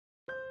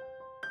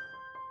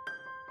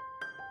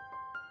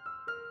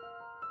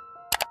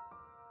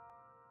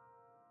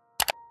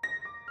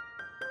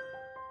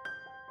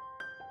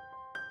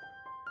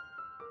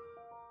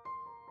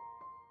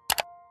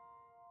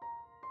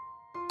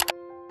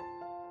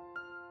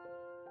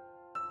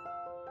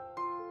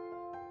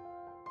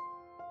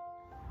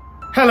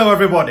Hello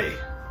everybody,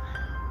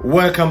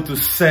 welcome to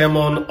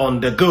Sermon on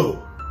the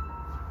Go.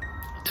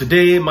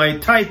 Today my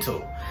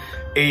title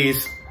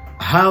is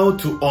How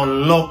to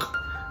Unlock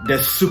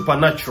the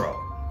Supernatural,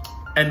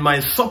 and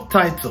my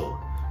subtitle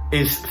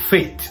is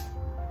Faith.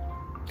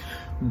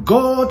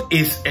 God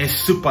is a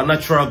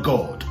supernatural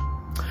God,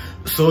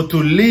 so to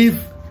live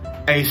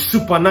a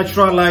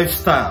supernatural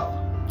lifestyle,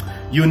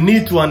 you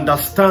need to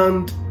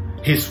understand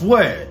His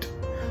Word,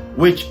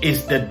 which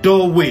is the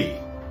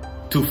doorway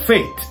to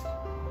faith.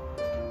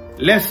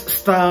 Let's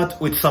start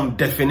with some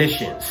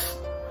definitions.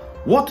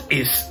 What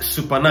is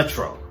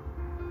supernatural?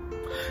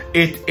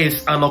 It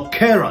is an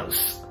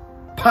occurrence,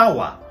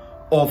 power,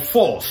 or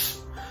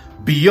force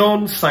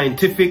beyond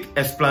scientific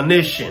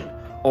explanation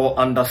or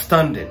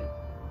understanding.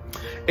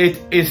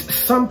 It is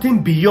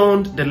something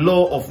beyond the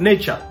law of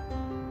nature.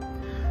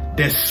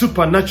 The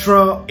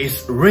supernatural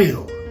is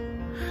real.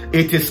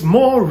 It is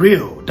more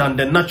real than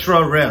the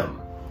natural realm.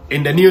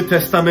 In the New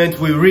Testament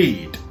we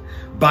read,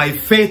 "By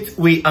faith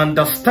we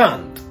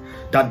understand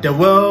that the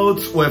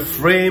worlds were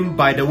framed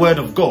by the word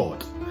of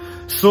God,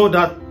 so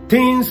that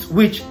things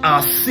which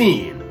are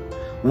seen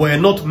were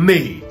not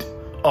made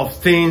of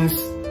things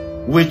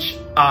which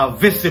are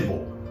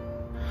visible."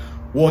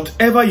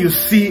 Whatever you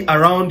see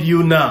around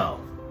you now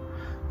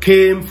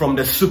came from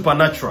the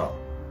supernatural,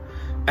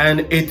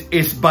 and it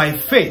is by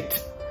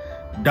faith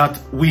that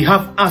we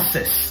have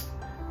access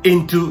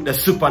into the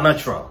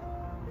supernatural.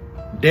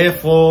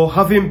 Therefore,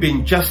 having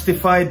been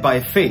justified by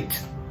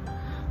faith,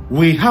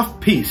 we have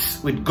peace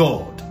with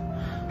God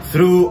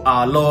through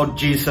our Lord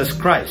Jesus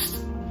Christ,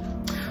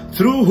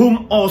 through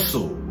whom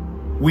also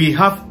we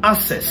have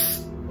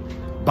access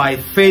by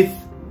faith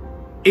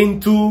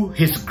into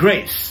His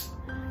grace,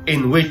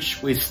 in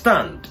which we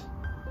stand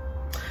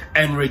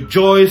and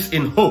rejoice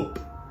in hope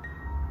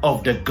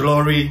of the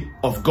glory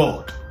of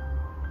God.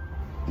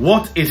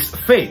 What is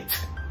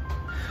faith?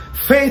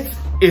 Faith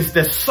is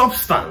the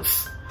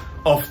substance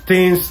of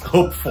things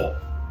hoped for,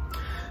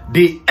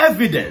 the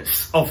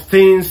evidence of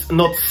things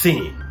not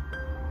seen.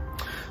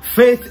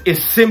 Faith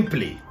is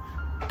simply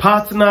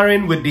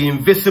partnering with the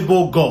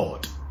invisible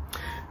God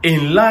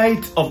in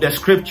light of the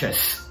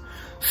scriptures,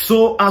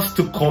 so as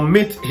to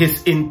commit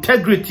His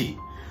integrity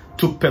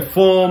to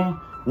perform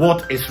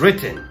what is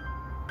written.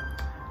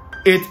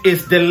 It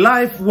is the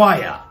life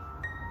wire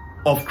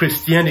of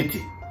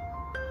Christianity.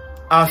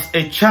 As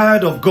a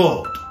child of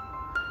God,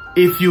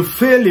 if you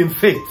fail in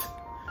faith,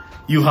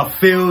 you have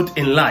failed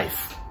in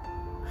life.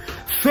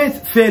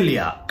 Faith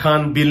failure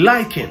can be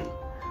likened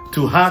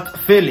to heart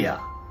failure.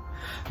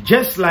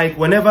 Just like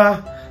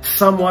whenever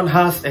someone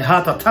has a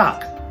heart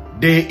attack,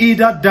 they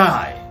either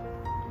die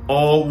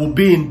or will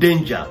be in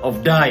danger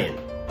of dying.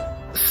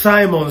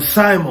 "Simon,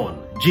 Simon,"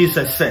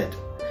 Jesus said,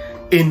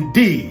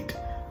 "indeed,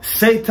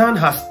 Satan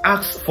has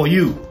asked for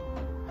you,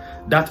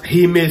 that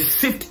he may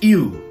sift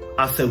you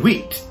as a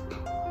wheat.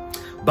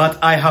 But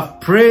I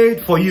have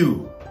prayed for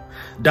you,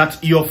 that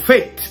your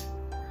faith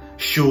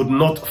should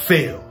not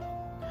fail."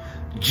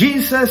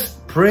 Jesus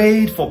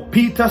prayed for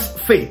Peter's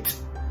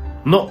faith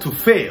not to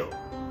fail,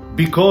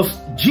 because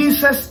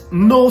Jesus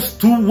knows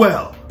too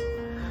well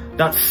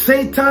that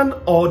Satan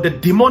or the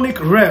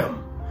demonic realm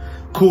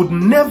could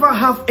never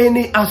have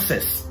any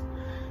access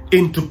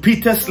into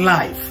Peter's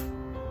life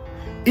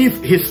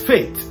if his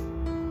faith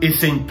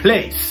is in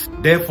place.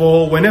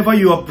 Therefore, whenever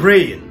you are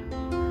praying,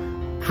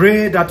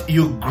 pray that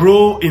you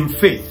grow in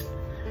faith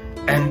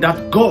and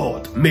that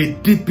God may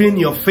deepen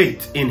your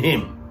faith in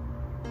Him.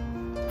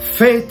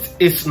 Faith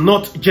is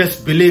not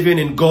just believing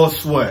in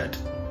God's word.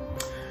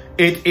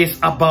 It is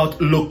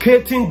about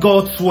locating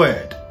God's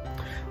word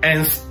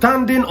and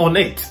standing on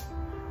it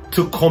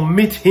to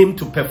commit Him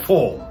to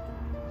perform.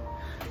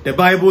 The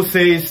Bible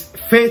says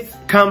faith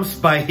comes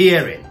by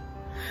hearing,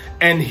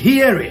 and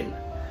hearing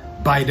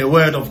by the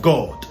word of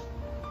God.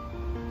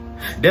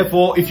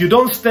 Therefore, if you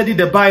don't study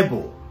the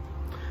Bible,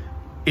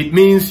 it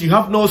means you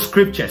have no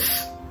scriptures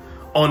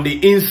on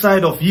the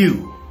inside of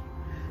you,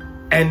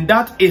 and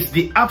that is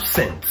the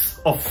absence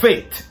of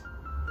faith.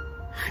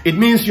 It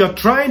means you are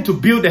trying to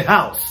build a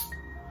house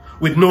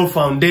with no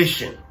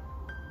foundation.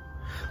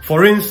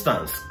 For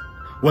instance,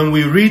 when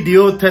we read the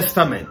Old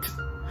Testament,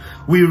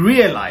 we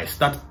realize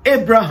that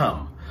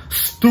Abraham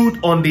stood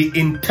on the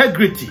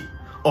integrity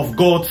of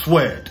God's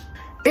word.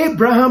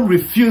 Abraham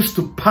refused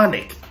to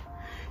panic.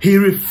 He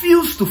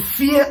refused to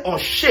fear or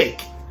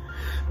shake,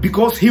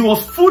 because he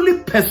was fully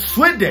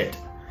persuaded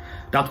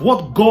that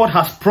what God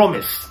has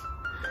promised,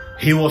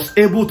 He was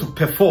able to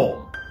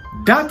perform.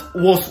 That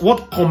was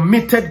what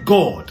committed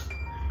God,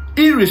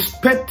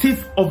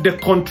 irrespective of the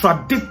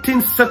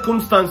contradicting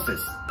circumstances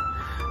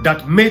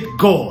that made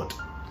God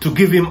to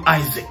give him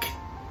Isaac.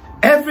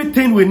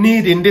 Everything we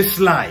need in this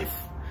life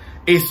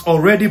is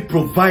already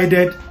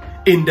provided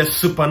in the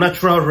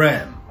supernatural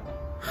realm.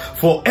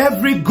 For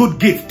every good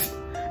gift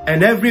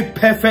and every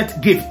perfect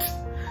gift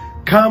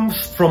comes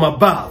from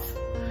above,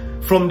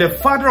 from the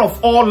Father of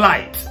all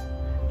light,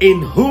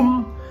 in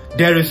whom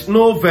there is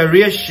no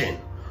variation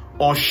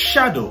or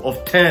shadow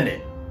of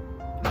turning.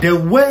 The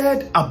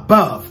word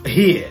above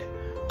here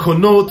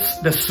connotes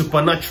the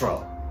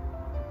supernatural.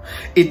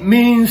 It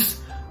means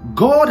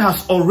God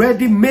has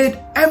already made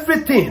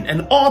everything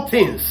and all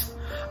things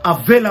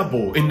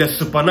available in the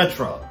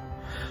supernatural.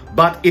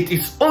 But it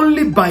is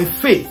only by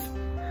faith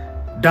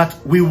that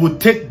we will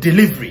take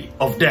delivery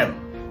of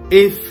them.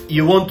 If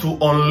you want to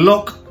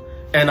unlock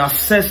and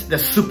access the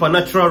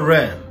supernatural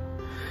realm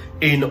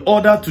in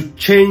order to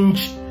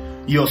change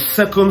your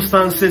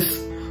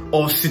circumstances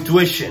or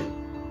situation,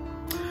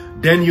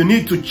 then you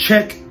need to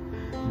check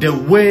the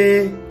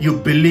way you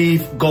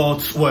believe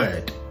God's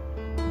word.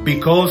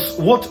 Because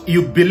what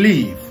you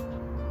believe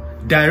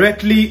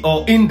directly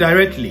or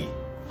indirectly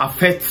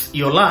affects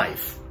your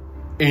life.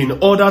 In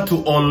order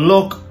to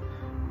unlock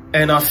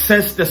and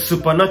access the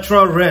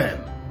supernatural realm,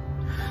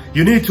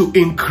 you need to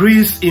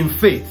increase in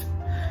faith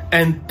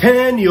and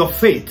turn your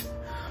faith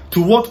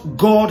to what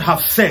God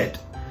has said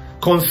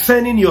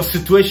concerning your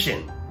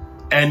situation,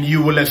 and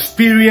you will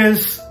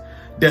experience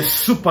the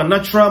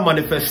supernatural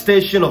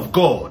manifestation of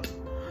God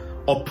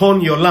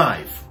upon your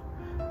life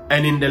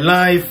and in the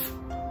life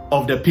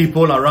of the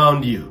people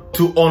around you.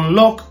 To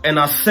unlock and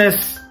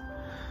access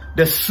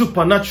the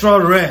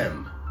supernatural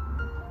realm,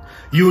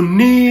 you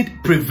need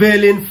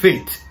prevailing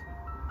faith.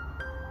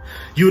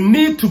 You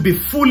need to be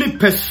fully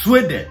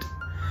persuaded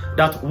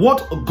that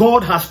what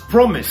God has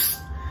promised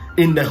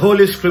in the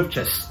Holy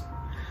Scriptures,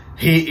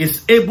 He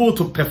is able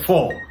to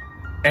perform.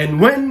 And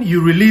when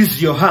you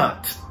release your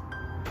heart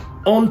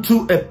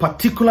onto a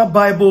particular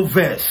Bible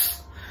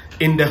verse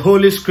in the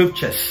Holy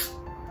Scriptures,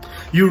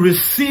 you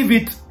receive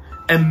it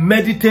and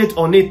meditate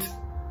on it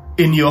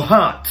in your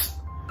heart,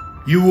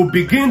 you will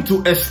begin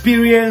to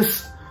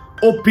experience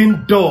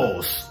open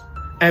doors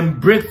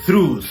and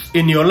breakthroughs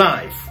in your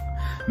life.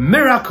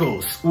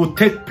 Miracles will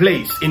take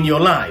place in your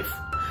life,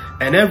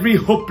 and every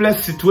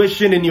hopeless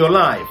situation in your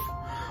life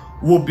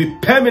will be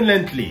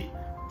permanently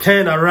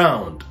turned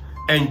around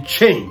and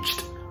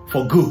changed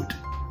for good.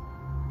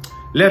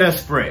 Let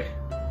us pray.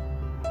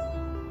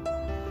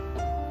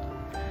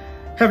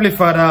 Heavenly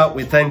Father,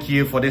 we thank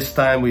you for this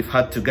time we've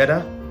had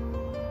together,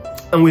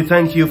 and we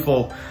thank you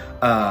for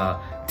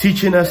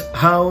teaching us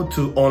how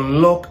to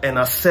unlock and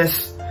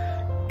access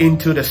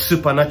into the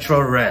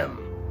supernatural realm.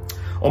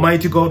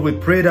 Almighty God, we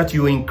pray that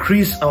you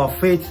increase our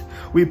faith.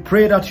 We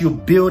pray that you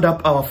build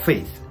up our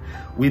faith.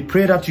 We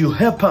pray that you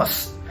help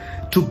us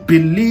to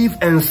believe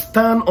and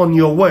stand on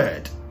your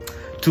word,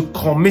 to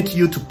commit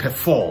you to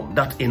perform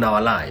that in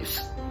our lives.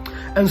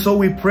 And so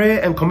we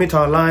pray and commit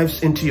our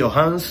lives into your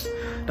hands,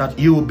 that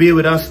you will be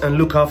with us and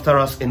look after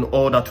us in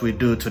all that we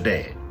do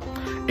today.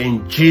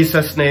 In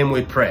Jesus' name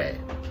we pray.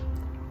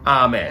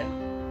 Amen.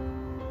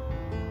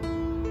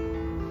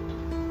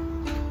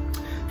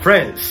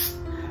 Friends,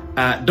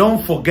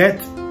 don't forget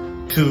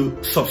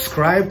to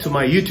subscribe to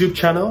my YouTube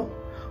channel,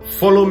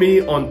 follow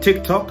me on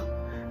TikTok,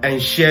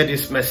 and share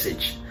this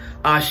message.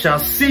 I shall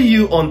see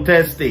you on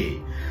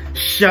Thursday.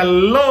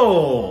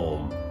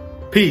 Shalom.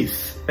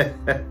 Peace.